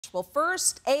Well,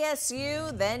 first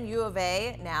ASU, then U of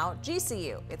A, now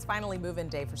GCU. It's finally move-in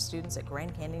day for students at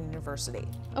Grand Canyon University.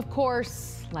 Of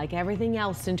course, like everything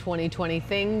else in 2020,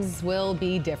 things will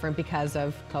be different because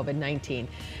of COVID-19.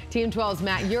 Team 12's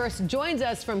Matt Yurus joins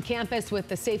us from campus with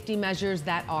the safety measures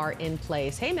that are in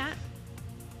place. Hey, Matt.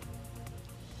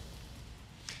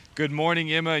 Good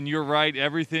morning, Emma, and you're right.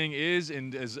 Everything is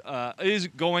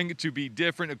going to be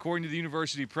different. According to the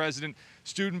university president,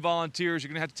 student volunteers are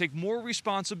going to have to take more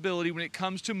responsibility when it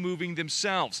comes to moving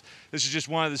themselves. This is just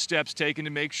one of the steps taken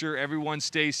to make sure everyone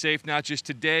stays safe, not just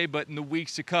today, but in the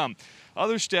weeks to come.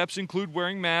 Other steps include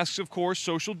wearing masks, of course,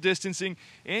 social distancing,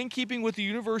 and keeping what the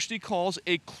university calls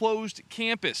a closed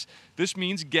campus. This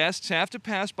means guests have to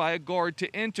pass by a guard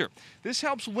to enter. This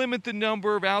helps limit the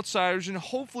number of outsiders and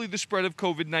hopefully the spread of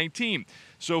COVID-19.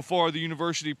 So far, the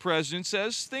university president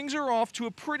says things are off to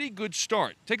a pretty good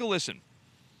start. Take a listen.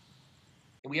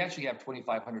 We actually have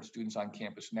 2,500 students on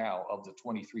campus now of the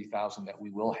 23,000 that we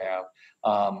will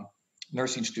have.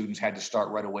 Nursing students had to start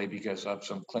right away because of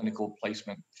some clinical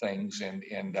placement things, and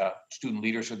student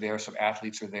leaders are there, some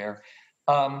athletes are there.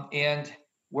 And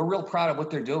we're real proud of what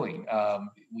they're doing.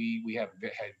 We have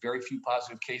had very few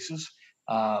positive cases,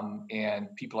 and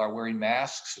people are wearing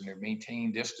masks and they're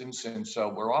maintaining distance. And so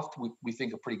we're off to, we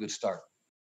think, a pretty good start.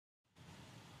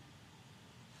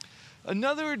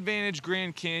 Another advantage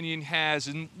Grand Canyon has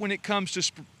when it comes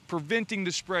to preventing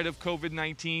the spread of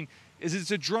COVID-19 is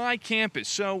it's a dry campus.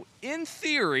 So in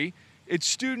theory, its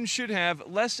students should have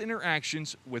less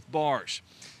interactions with bars.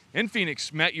 In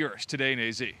Phoenix, Matt Yurus, Today in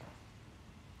AZ.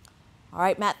 All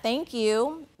right, Matt, thank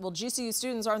you. Well, GCU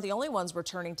students aren't the only ones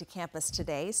returning to campus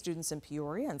today. Students in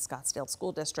Peoria and Scottsdale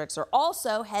school districts are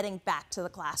also heading back to the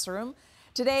classroom.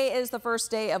 Today is the first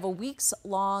day of a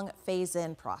weeks-long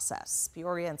phase-in process.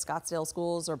 Peoria and Scottsdale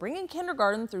schools are bringing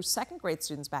kindergarten through second grade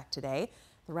students back today.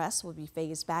 The rest will be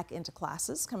phased back into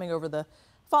classes coming over the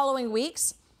following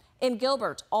weeks. In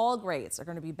Gilbert, all grades are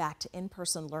going to be back to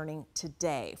in-person learning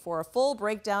today. For a full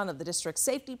breakdown of the district's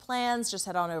safety plans, just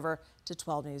head on over to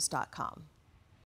 12news.com.